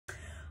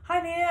Hi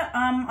there,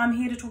 I'm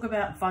here to talk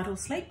about Vital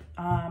Sleep.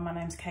 My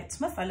name's Kate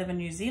Smith, I live in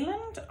New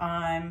Zealand,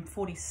 I'm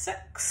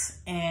 46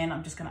 and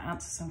I'm just going to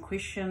answer some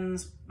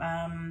questions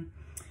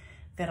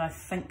that I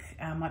think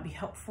might be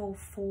helpful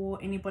for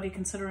anybody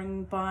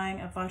considering buying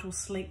a Vital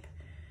Sleep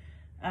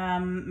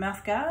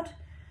mouth guard.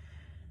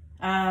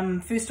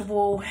 First of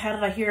all, how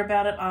did I hear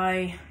about it?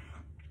 I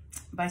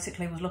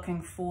basically was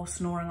looking for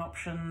snoring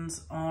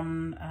options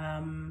on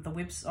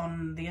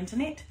on the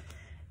internet.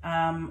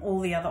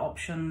 All the other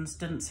options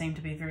didn't seem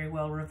to be very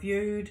well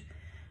reviewed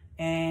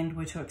and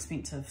were too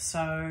expensive.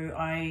 So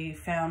I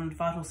found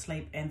Vital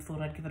Sleep and thought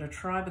I'd give it a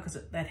try because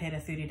that had a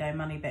 30-day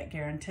money-back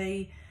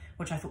guarantee,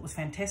 which I thought was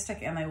fantastic,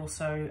 and they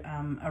also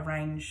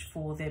arrange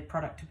for their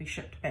product to be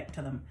shipped back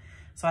to them.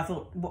 So I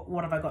thought,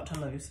 what have I got to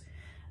lose?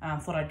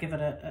 Thought I'd give it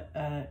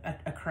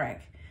a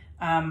crack.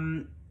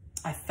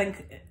 I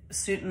think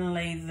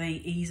certainly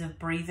the ease of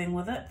breathing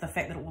with it, the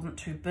fact that it wasn't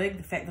too big,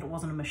 the fact that it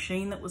wasn't a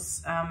machine that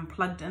was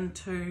plugged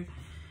into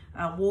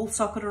a wall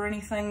socket or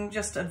anything,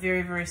 just a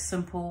very, very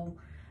simple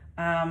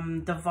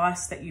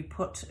device that you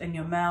put in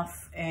your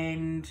mouth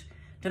and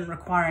didn't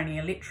require any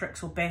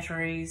electrics or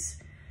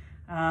batteries.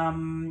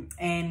 And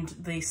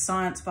the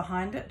science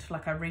behind it,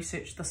 like I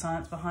researched the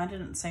science behind it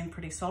and it seemed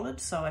pretty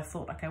solid. So I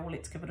thought, okay, well,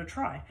 let's give it a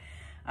try.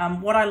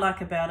 What I like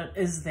about it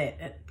is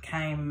that it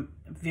came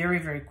very,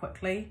 very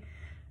quickly.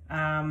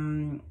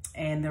 And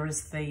there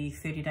is the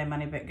 30-day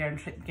money-back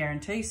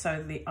guarantee.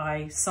 So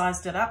I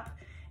sized it up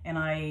and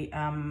I,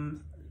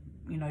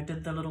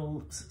 did the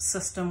little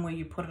system where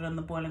you put it in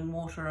the boiling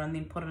water and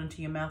then put it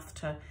into your mouth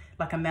to,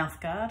 like a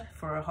mouth guard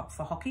for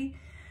hockey.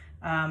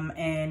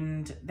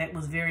 And that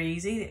was very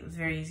easy. It was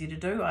very easy to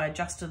do. I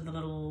adjusted the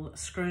little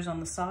screws on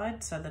the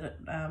side so that it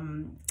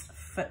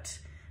fit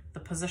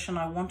the position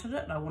I wanted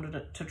it. I wanted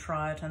it to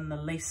try it in the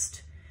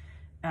least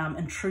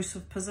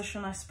intrusive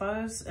position, I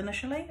suppose,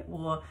 initially,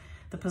 or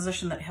the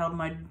position that held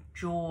my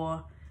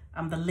jaw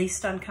the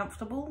least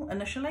uncomfortable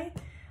initially.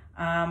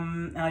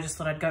 And I just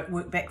thought I'd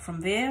work back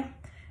from there.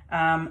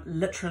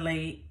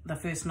 Literally the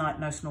first night,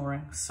 no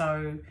snoring.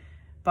 So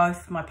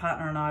both my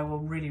partner and I were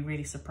really,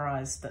 really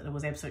surprised that there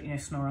was absolutely no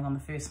snoring on the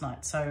first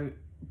night. So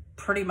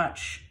pretty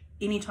much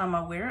anytime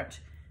I wear it,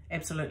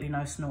 absolutely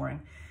no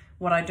snoring.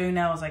 What I do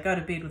now is I go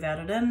to bed without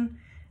it in,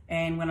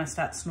 and when I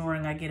start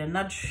snoring, I get a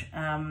nudge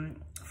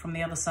from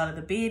the other side of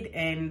the bed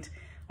and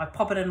I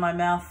pop it in my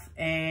mouth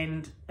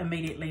and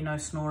immediately no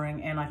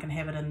snoring, and I can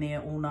have it in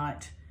there all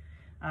night.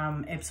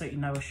 Absolutely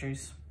no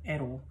issues at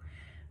all.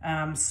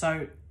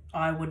 So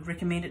I would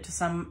recommend it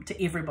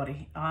to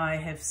everybody. I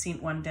have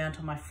sent one down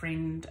to my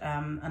friend,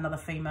 another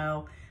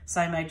female,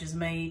 same age as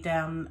me,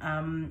 down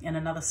in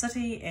another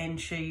city, and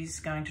she's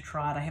going to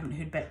try it. I haven't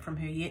heard back from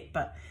her yet,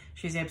 but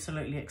she's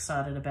absolutely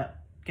excited about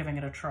giving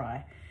it a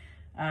try.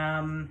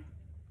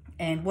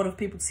 And what have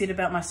people said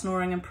about my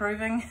snoring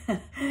improving?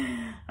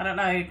 I don't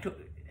know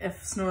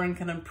if snoring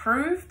can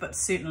improve, but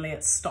certainly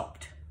it's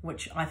stopped,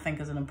 which I think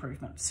is an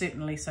improvement,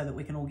 certainly so that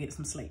we can all get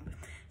some sleep.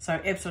 So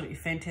absolutely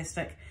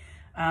fantastic.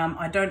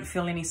 I don't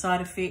feel any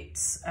side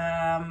effects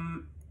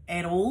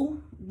at all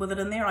with it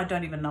in there. I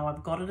don't even know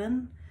I've got it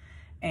in,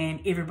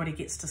 and everybody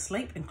gets to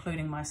sleep,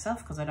 including myself,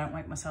 because I don't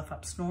wake myself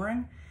up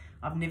snoring.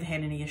 I've never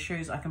had any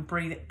issues. I can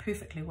breathe it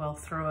perfectly well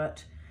through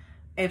it.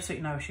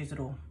 Absolutely no issues at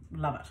all.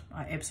 Love it.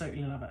 I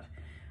absolutely love it.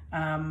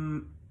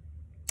 And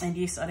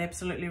yes, I'd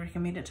absolutely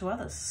recommend it to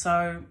others.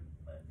 So,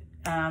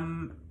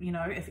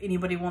 if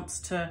anybody wants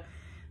to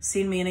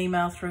send me an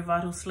email through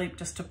Vital Sleep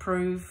just to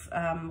prove,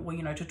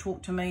 to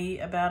talk to me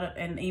about it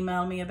and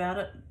email me about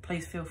it,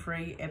 please feel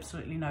free.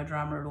 Absolutely no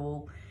drama at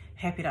all.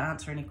 Happy to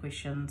answer any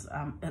questions.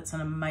 It's an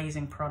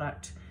amazing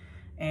product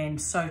and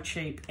so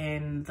cheap,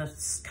 and the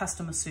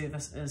customer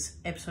service is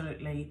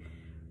absolutely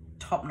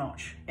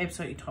top-notch,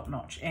 absolutely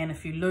top-notch. And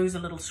if you lose a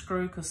little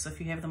screw, because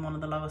if you have them on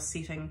the lowest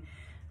setting,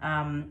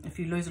 if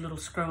you lose a little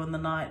screw in the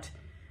night,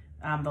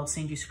 they'll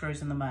send you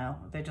screws in the mail.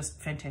 They're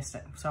just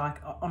fantastic. So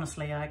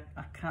honestly, I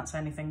can't say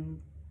anything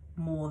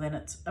more than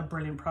it's a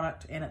brilliant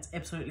product, and it's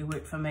absolutely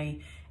worked for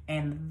me.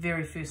 And the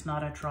very first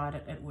night I tried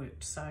it, it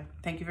worked. So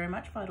thank you very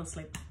much, Vital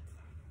Sleep.